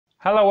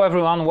Hello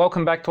everyone,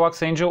 welcome back to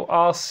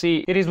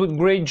ArxangelRC. It is with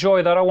great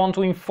joy that I want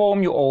to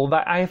inform you all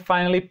that I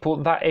finally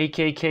put that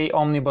AKK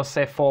Omnibus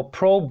F4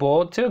 Pro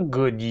board to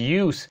good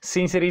use.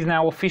 Since it is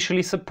now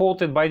officially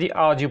supported by the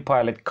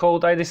ArduPilot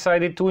code, I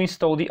decided to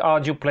install the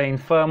ArduPlane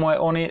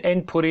firmware on it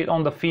and put it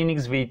on the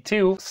Phoenix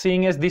V2,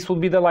 seeing as this would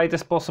be the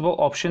lightest possible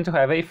option to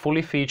have a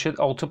fully featured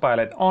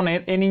autopilot on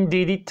it, and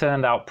indeed it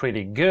turned out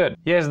pretty good.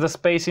 Yes, the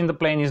space in the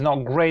plane is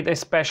not great,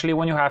 especially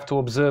when you have to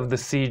observe the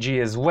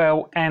CG as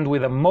well, and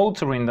with a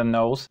motor in the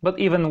nose, but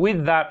even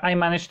with that I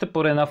managed to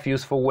put enough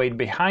useful weight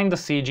behind the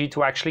CG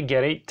to actually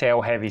get a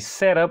tail heavy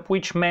setup,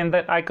 which meant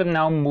that I could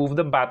now move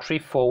the battery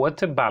forward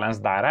to balance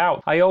that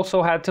out. I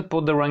also had to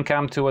put the run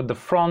cam 2 at the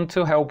front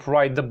to help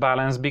ride the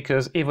balance,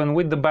 because even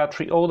with the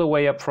battery all the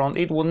way up front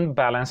it wouldn't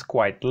balance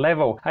quite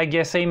level. I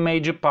guess a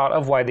major part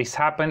of why this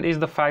happened is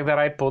the fact that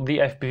I put the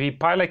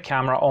FPV pilot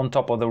camera on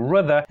top of the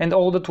rudder, and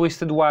all the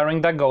twisted wiring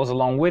that goes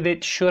along with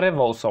it should have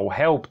also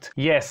helped.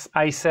 Yes,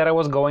 I said I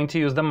was going to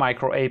use the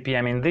micro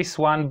APM in this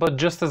one, but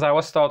just as I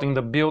was starting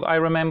the build I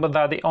remembered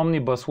that the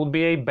Omnibus would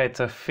be a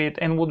better fit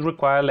and would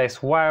require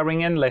less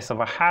wiring and less of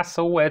a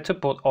hassle where to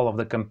put all of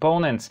the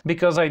components.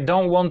 Because I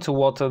don't want to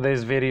water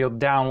this video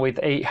down with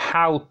a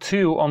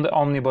how-to on the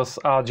Omnibus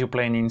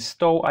ArduPlane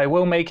install, I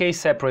will make a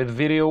separate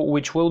video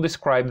which will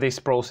describe this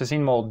process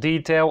in more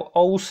detail.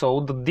 Also,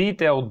 the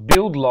detailed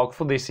build log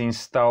for this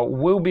install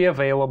will be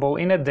available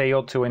in a day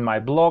or two in my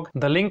blog.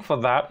 The link for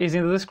that is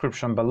in the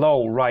description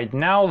below. Right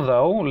now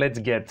though, let's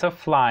get to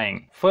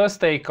flying.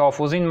 First takeoff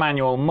was in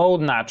manual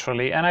mode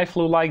naturally, and I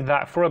flew like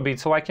that for a bit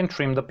so I can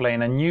trim the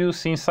plane anew,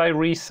 since I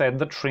reset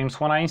the trims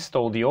when I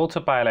installed the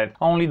autopilot.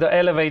 Only the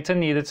elevator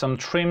needed some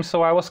trim,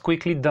 so I was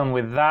quickly done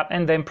with that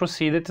and then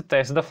proceeded to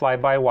test the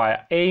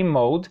fly-by-wire A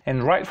mode,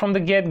 and right from the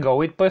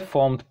get-go it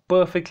performed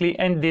perfectly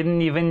and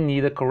didn't even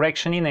need a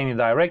correction in any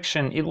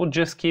direction. It would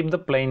just keep the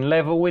plane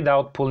level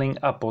without pulling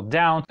up or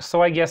down,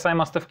 so I guess I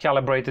must have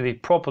calibrated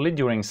it properly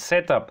during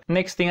setup.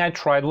 Next thing I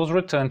tried was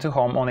return to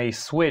home on a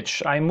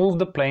switch. I moved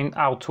the plane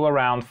out to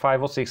around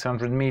 500 or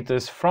 600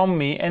 meters from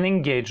me and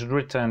engaged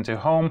return to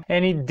home,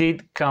 and it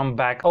did come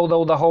back,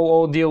 although the whole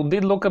ordeal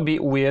did look a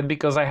bit weird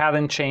because I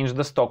hadn't changed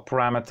the stock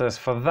parameters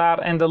for that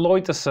and the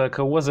loiter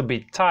circle was a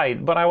bit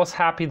tight, but I was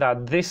happy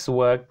that this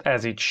worked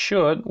as it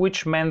should,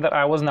 which meant that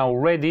I was now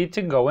ready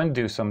to go and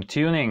do some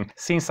tuning.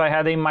 Since I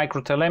had a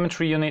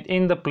microtelemetry unit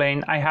in the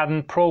plane, I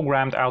hadn't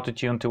programmed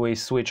autotune to a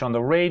switch on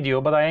the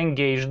radio, but I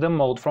engaged the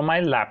mode from my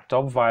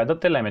laptop via the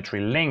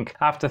telemetry link.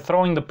 After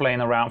throwing the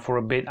plane around for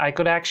a bit, I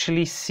could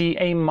actually see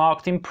a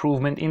marked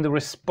improvement in the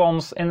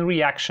response and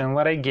reaction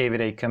when I gave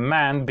it a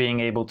command, being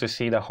able to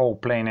see the whole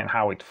plane and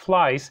how it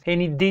flies,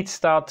 and it did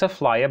start to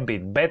fly a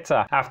bit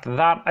better. After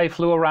that I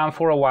flew around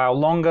for a while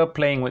longer,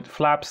 playing with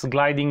flaps,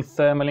 gliding,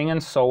 thermaling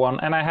and so on,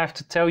 and I have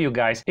to tell you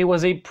guys, it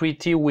was a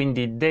pretty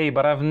windy day,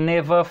 but I've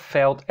never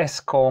felt as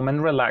calm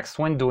and relaxed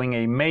when doing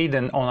a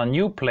maiden on a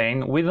new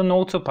plane with an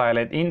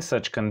autopilot in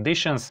such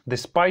conditions.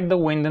 Despite the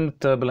wind and the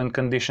turbulent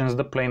conditions,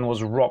 the plane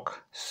was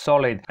rock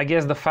solid. I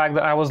guess the fact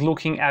that I was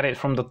looking at it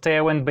from the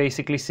tail and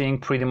basically seeing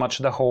pretty much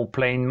the whole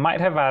plane might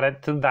have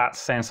added to that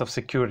sense of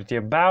security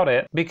about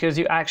it, because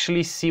you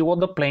actually see what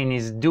the plane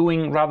is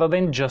doing rather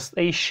than just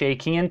a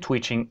shaking and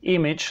twitching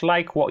image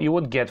like what you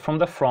would get from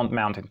the front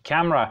mounted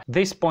camera.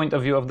 This point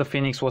of view of the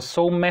Phoenix was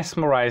so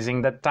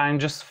mesmerizing that time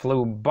just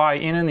flew by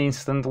in an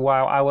instant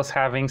while I was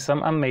having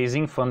some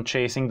amazing fun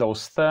chasing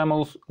those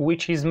thermals,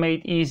 which is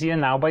made easier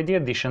now by the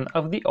addition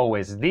of the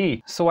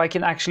OSD, so I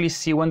can actually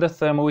see when the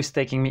thermal is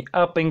taking me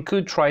up and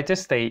could try to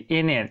stay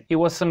in it. It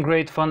was some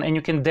great fun, and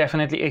you can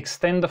definitely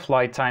extend the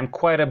flight time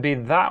quite a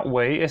bit that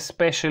way,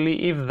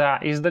 especially if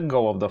that is the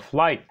goal of the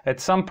flight. At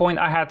some point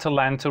I had to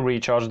land to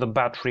recharge the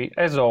battery,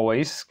 as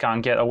always,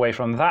 can't get away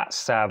from that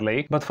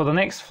sadly, but for the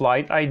next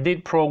flight I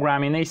did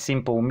program in a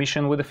simple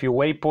mission with a few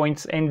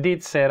waypoints and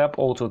did set up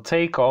auto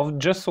takeoff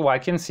just so I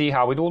can see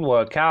how it would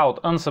work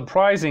out.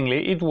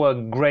 Unsurprisingly, it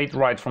worked great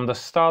right from the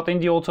start, and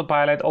the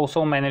autopilot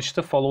also managed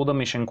to follow the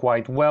mission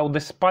quite well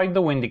despite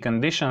the windy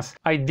conditions.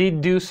 I did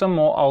do some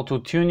more auto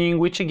tuning,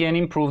 which again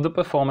improved the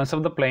performance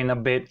of the plane a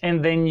bit,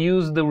 and then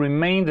used the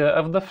remainder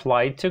of the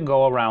flight to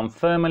go around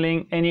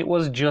thermaling, and it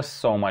was just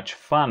so much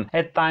fun.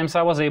 At times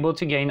I was able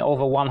to gain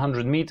over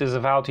 100 meters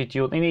of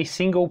altitude in a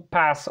single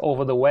pass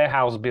over the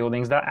warehouse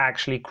buildings that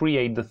actually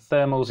create the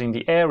thermals in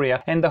the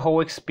area, and the whole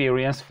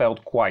experience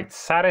felt quite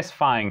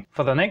satisfying.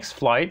 For the next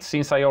flight,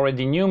 since I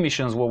already knew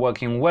missions were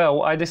working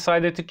well, I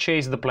decided to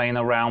chase the plane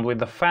around with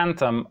the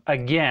Phantom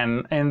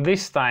again, and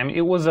this time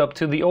it was up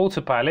to the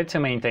autopilot to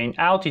maintain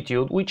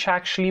altitude, which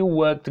actually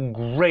worked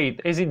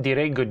great as it did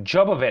a good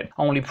job of it.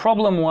 Only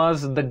problem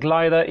was the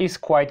glider is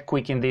quite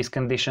quick in these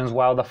conditions,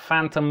 while the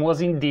Phantom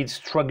was indeed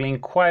struggling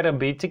quite a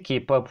bit to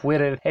keep up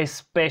with it,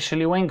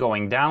 especially when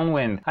going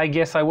downwind. I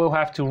guess I will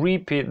have to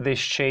repeat this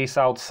chase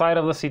outside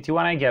of the city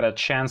when I get a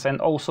chance, and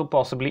also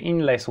possibly in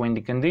less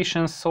windy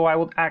conditions, so I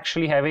would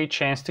actually have a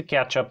chance to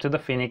catch up to the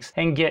Phoenix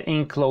and get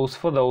in close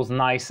for those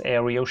nice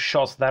aerial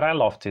shots that I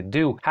love to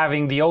do.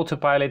 Having the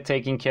autopilot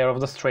taking care of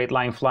the straight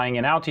line flying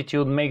and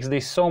altitude makes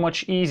this so much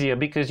easier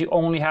because you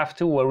only have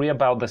to worry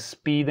about the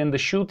speed and the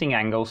shooting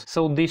angles,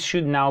 so this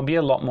should now be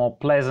a lot more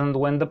pleasant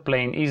when the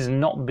plane is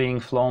not being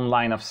flown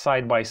line of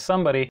sight by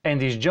somebody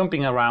and is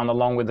jumping around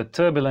along with the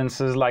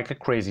turbulences like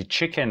a crazy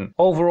chicken.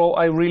 Overall,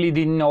 I really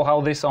didn't know how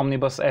this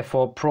Omnibus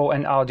F4 Pro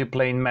and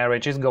ArduPlane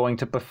marriage is going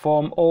to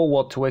perform or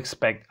what to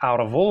expect out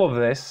of all of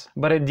this,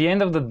 but at the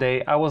end of the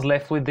day I was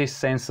left with this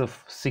sense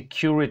of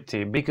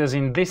security, because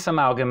in this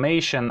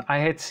amalgamation I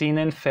had seen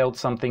and felt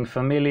something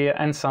familiar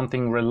and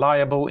something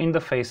reliable in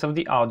the face of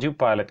the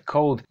ArduPilot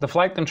code. The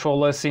flight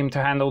controller seemed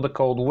to handle the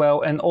code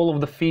well, and all of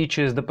the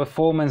features, the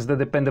performance, the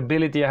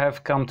dependability I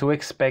have come to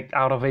expect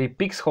out of a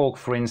Pixhawk,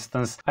 for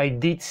instance, I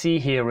did see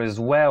here as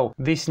well.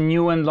 This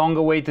new and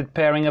long-awaited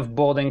pairing of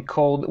board and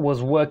code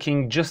was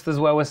working just as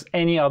well as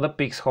any other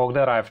Pixhawk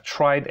that I've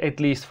tried, at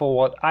least for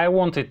what I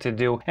wanted to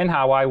do and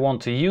how I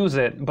want to use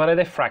it, but at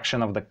a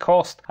fraction of the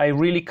cost. I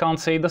really can't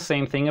say the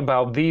same thing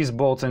about these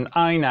boards and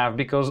iNav,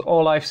 because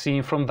all I've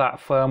seen from that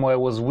firmware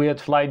was weird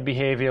flight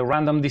behavior,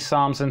 random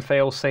disarms and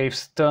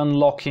fail-safes, turn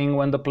locking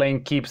when the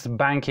plane keeps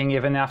banking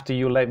even after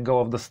you let go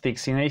of the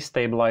sticks in a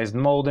stabilized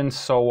mode, and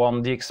so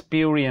on. The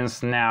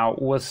experience now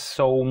was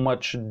so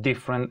much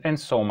different and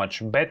so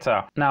much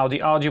better. Now, the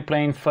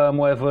ArduPlane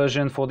firmware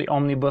version for the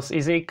Omnibus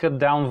is a cut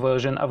down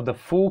version of the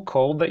full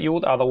code that you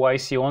would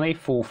otherwise see on a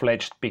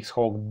full-fledged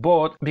Pixhawk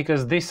board,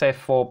 because this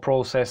F4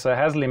 processor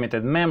has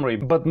limited memory,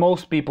 but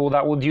most people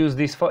that would use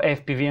this for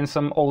FPV and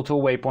some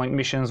auto waypoint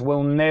missions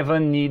will never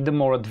need the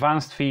more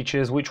advanced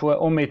features which were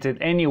omitted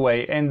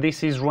anyway, and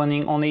this is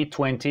running on a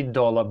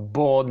 $20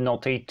 board,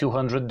 not a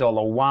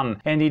 $200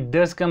 one, and it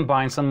does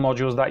combine some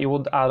modules that you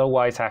would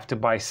otherwise have to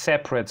buy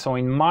separate. So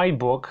in my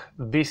book,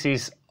 this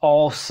is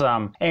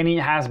awesome, and it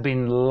has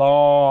been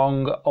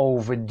long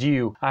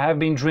overdue. I have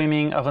been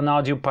dreaming of an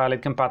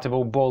ArduPilot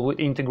compatible board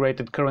with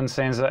integrated current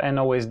sensor and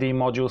OSD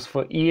modules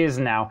for years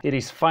now. It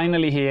is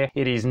finally here,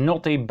 it is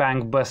not a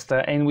bank buster,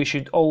 and we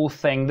should all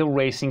thank the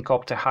racing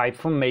copter hype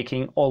for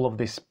making all of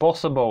this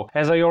possible.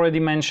 As I already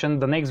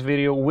mentioned, the next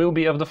video will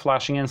be of the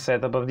flashing and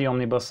setup of the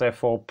Omnibus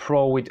F4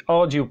 Pro with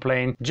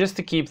ArduPlane, just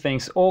to keep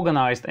things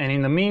organized, and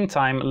in the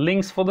meantime,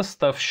 links for the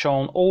stuff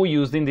shown or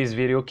used in this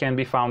video can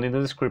be found in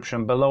the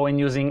description below, and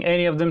using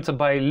any of them to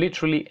buy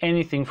literally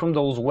anything from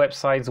those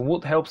websites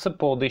would help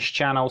support this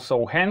channel,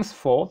 so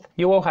henceforth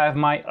you will have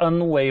my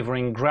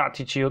unwavering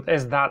gratitude,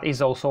 as that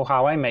is also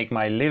how I make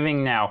my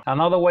living now.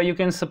 Another way you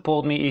can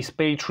support me is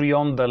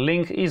Patreon, the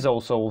link is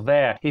also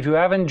there. If you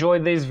have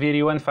enjoyed this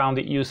video and found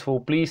it useful,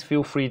 please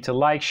feel free to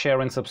like,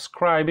 share and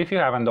subscribe if you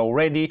haven't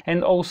already,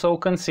 and also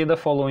consider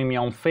following me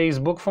on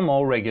Facebook for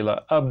more regular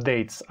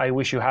updates. I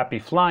wish you happy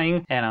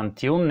flying, and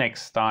until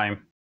next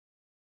time.